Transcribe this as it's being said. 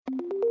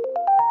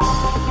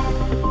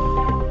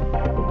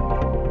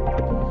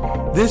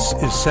This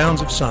is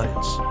Sounds of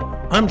Science.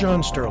 I'm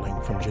John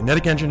Sterling from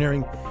Genetic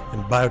Engineering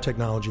and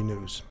Biotechnology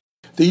News.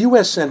 The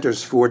U.S.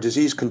 Centers for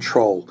Disease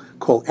Control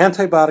call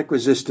antibiotic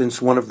resistance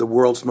one of the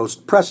world's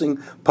most pressing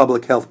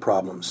public health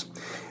problems.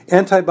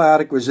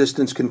 Antibiotic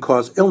resistance can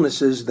cause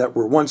illnesses that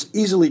were once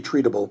easily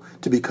treatable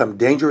to become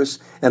dangerous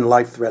and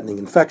life-threatening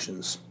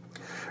infections.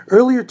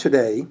 Earlier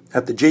today,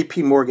 at the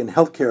J.P. Morgan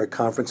Healthcare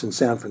Conference in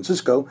San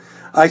Francisco,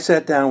 I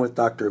sat down with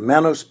Dr.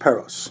 Manos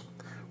Peros,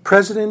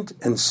 President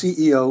and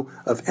CEO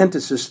of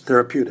Entasis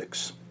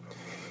Therapeutics.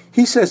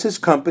 He says his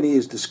company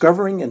is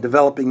discovering and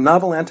developing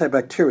novel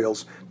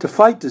antibacterials to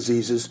fight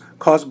diseases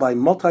caused by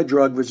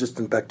multi-drug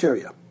resistant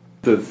bacteria.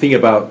 The thing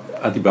about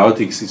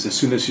antibiotics is as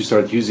soon as you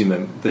start using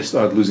them, they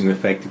start losing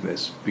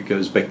effectiveness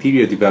because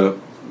bacteria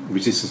develop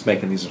resistance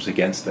mechanisms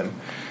against them.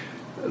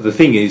 The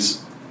thing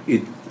is,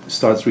 it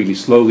starts really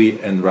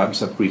slowly and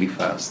ramps up really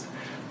fast.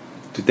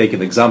 To take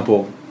an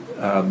example,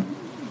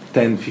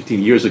 10,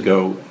 15 years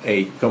ago,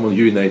 a common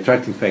urinary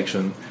tract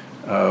infection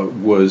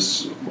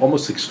was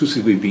almost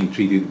exclusively being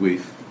treated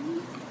with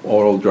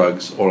oral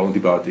drugs, oral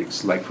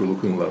antibiotics like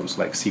fluoroquinolones,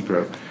 like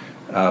Cipro.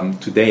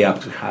 Today, up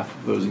to half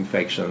of those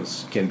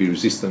infections can be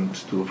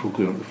resistant to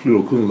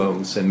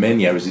fluoroquinolones, and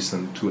many are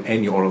resistant to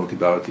any oral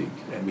antibiotic,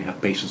 and we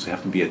have patients who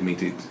have to be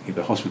admitted in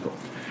the hospital.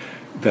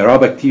 There are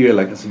bacteria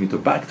like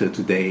Acinetobacter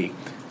today,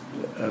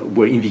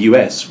 where in the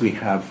US we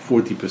have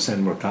 40%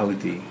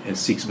 mortality and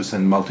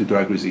 6%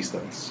 multi-drug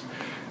resistance.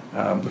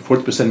 The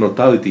 40%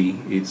 mortality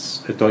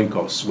is a coin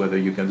toss whether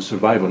you can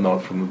survive or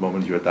not from the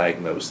moment you're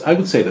diagnosed. I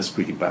would say that's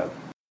pretty bad.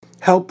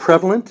 How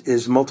prevalent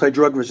is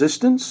multi-drug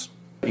resistance?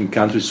 In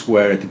countries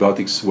where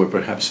antibiotics were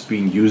perhaps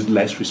being used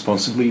less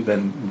responsibly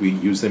than we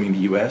use them in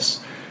the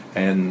US,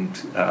 and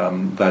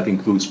that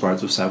includes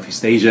parts of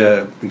Southeast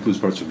Asia, includes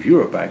parts of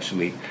Europe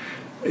actually,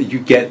 you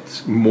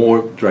get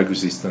more drug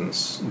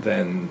resistance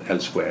than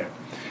elsewhere.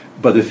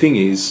 But the thing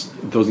is,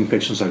 those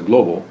infections are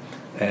global.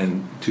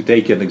 And to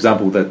take an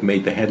example that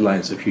made the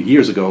headlines a few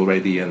years ago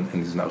already and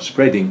is now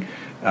spreading,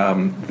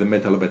 the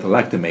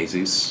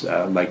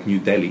metallo-beta-lactamases, like New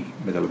Delhi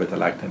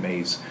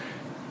metallo-beta-lactamase,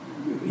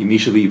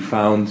 initially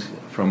found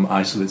from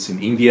isolates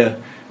in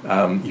India.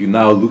 You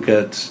now look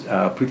at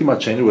pretty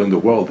much anywhere in the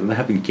world, and there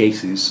have been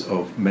cases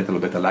of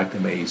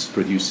metallo-beta-lactamase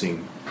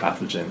producing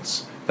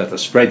pathogens that are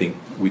spreading.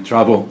 We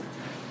travel,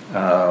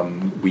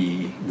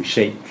 we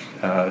shake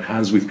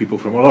hands with people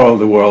from all over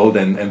the world,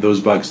 and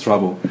those bugs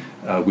travel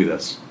with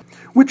us.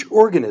 Which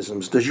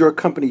organisms does your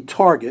company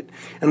target,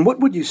 and what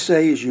would you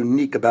say is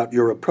unique about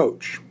your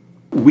approach?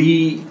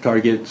 We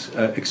target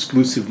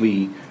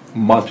exclusively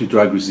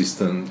multi-drug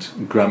resistant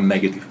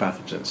gram-negative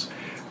pathogens.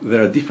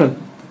 There are different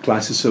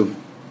classes of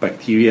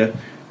bacteria,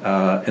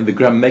 and the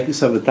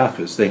gram-negatives are the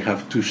toughest. They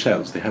have two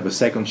shells. They have a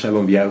second shell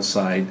on the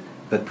outside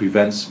that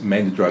prevents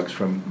many drugs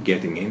from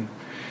getting in.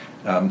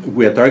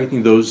 We are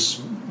targeting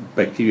those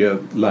bacteria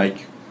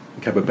like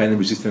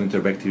carbapenem-resistant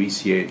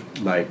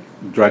Enterobacteriaceae, like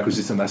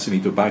drug-resistant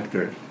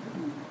Acinetobacter,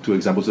 two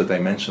examples that I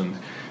mentioned,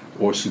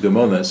 or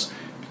Pseudomonas,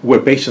 where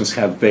patients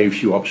have very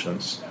few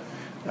options.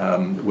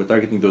 We're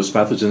targeting those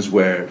pathogens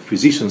where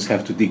physicians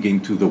have to dig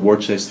into the war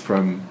chest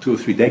from 2 or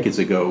 3 decades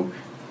ago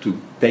to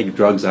take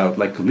drugs out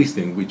like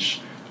colistin, which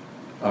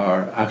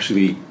are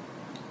actually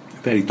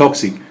very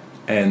toxic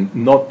and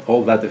not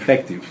all that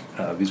effective.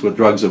 These were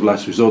drugs of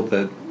last resort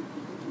that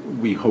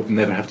we hope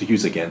never have to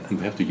use again, and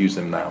we have to use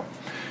them now.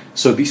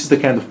 So this is the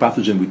kind of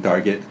pathogen we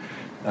target.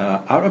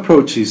 Our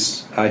approach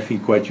is, I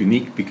think, quite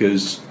unique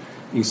because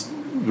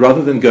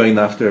rather than going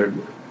after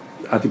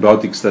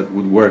antibiotics that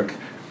would work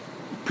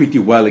pretty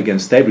well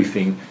against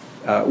everything,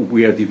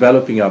 we are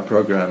developing our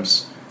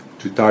programs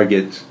to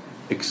target,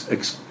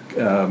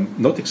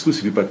 not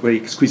exclusively, but very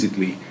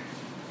exquisitely,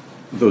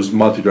 those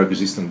multi-drug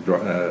resistant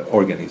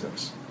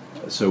organisms.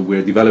 So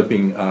we're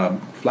developing a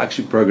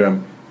flagship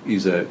program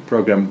is a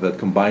program that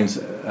combines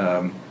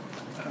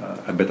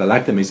a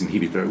beta-lactamase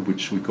inhibitor,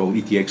 which we call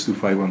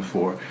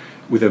ETX-2514,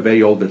 with a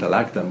very old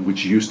beta-lactam,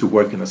 which used to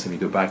work in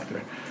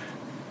Acinetobacter.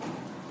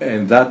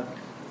 And that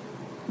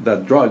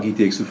drug,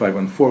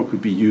 ETX-2514,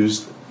 could be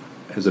used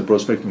as a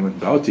broad-spectrum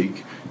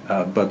antibiotic,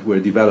 but we're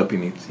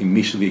developing it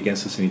initially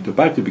against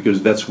Acinetobacter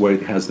because that's where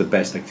it has the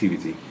best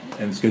activity.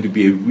 And it's going to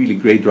be a really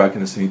great drug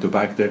in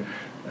Acinetobacter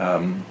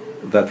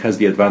that has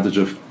the advantage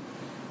of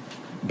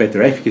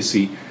better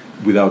efficacy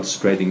without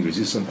spreading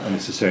resistance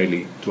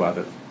unnecessarily to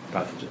other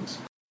pathogens.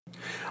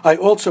 I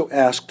also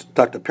asked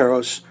Dr.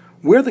 Peros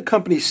where the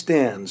company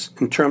stands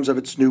in terms of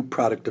its new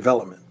product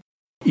development.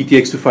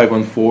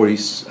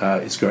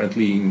 ETX-2514 is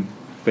currently in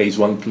phase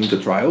 1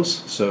 clinical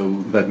trials,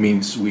 so that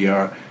means we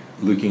are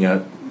looking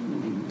at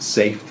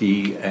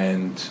safety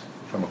and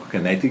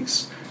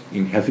pharmacokinetics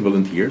in healthy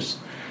volunteers.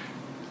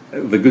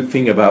 The good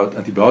thing about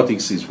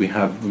antibiotics is we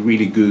have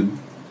really good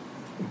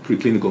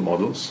preclinical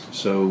models,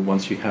 so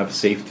once you have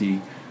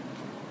safety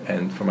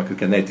and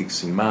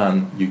pharmacokinetics in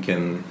man, you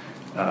can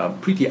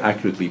pretty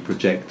accurately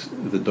project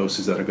the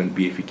doses that are going to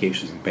be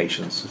efficacious in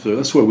patients. So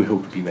that's where we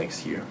hope to be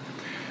next year.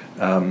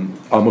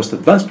 Our most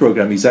advanced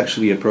program is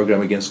actually a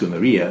program against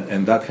gonorrhea,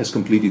 and that has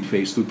completed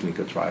phase 2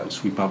 clinical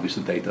trials. We published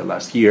the data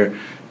last year,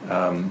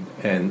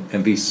 and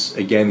this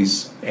again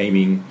is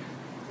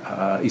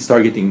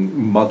targeting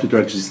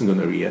multi-drug-resistant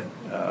gonorrhea,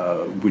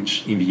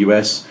 which in the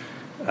U.S.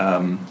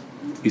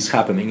 Is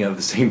happening at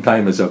the same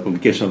time as our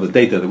publication of the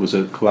data. There was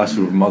a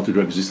cluster of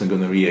multi-drug-resistant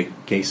gonorrhea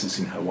cases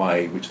in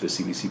Hawaii, which the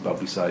CDC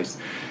publicized.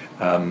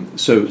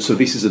 So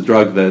this is a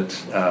drug that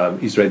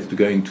is ready to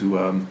go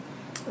into,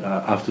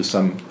 after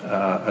some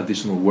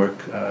additional work,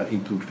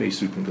 into phase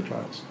 3 clinical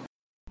trials.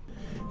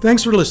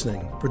 Thanks for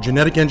listening. For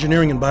Genetic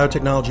Engineering and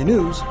Biotechnology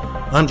News,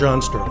 I'm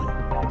John Sterling.